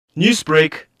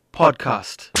Newsbreak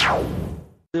podcast.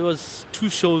 There was two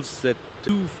shoals that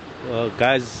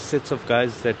sets of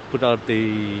guys that put out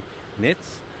the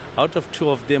nets. Out of two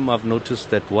of them, I've noticed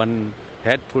that one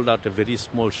had pulled out a very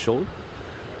small shoal.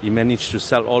 He managed to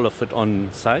sell all of it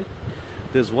on site.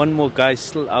 There's one more guy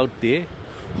still out there.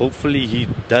 Hopefully he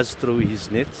does throw his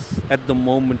nets. At the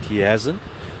moment he hasn't.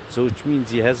 So which means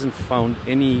he hasn't found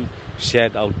any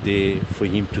shad out there for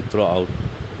him to throw out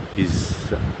his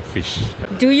fish.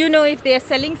 Do you know if they are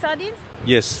selling sardines?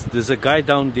 Yes, there's a guy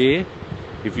down there.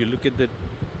 If you look at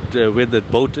where the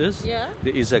boat is, there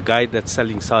is a guy that's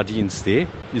selling sardines there.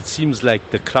 It seems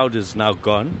like the crowd is now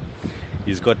gone.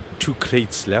 He's got 2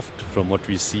 crates left from what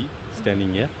we see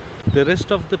standing here. The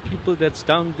rest of the people that's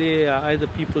down there are either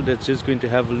people that's just going to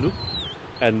have a look,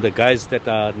 and the guys that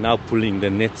are now pulling the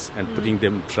nets and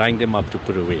trying them up to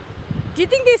put away. Do you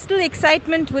think there's still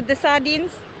excitement with the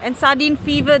sardines and sardine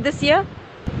fever this year?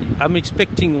 I'm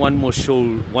expecting one more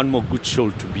good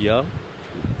shoal to be out.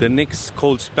 The next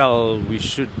cold spell, we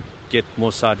should get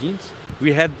more sardines.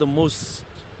 We had the most,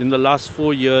 in the last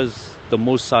 4 years, the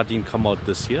most sardine come out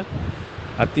this year.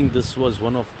 I think this was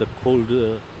one of the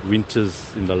colder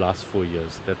winters in the last 4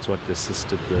 years. That's what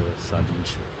assisted the sardine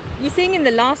show. You're saying in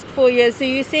the last 4 years, so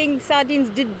you're saying sardines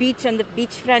did beach on the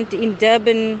beachfront in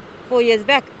Durban 4 years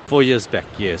back? 4 years back,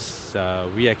 yes.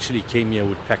 We actually came here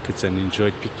with packets and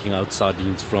enjoyed picking out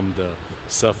sardines from the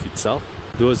surf itself.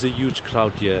 There was a huge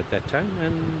crowd here at that time,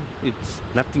 and it's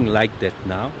nothing like that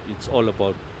now. It's all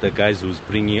about the guys who's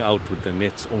bringing out with the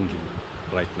nets only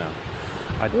right now.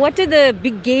 What are the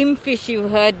big game fish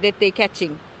you've heard that they're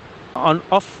catching?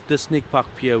 Off the Snake Park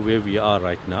Pier where we are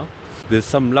right now, there's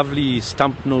some lovely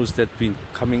stump nose that's been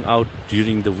coming out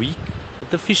during the week.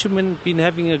 The fishermen been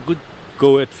having a good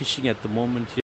go at fishing at the moment here.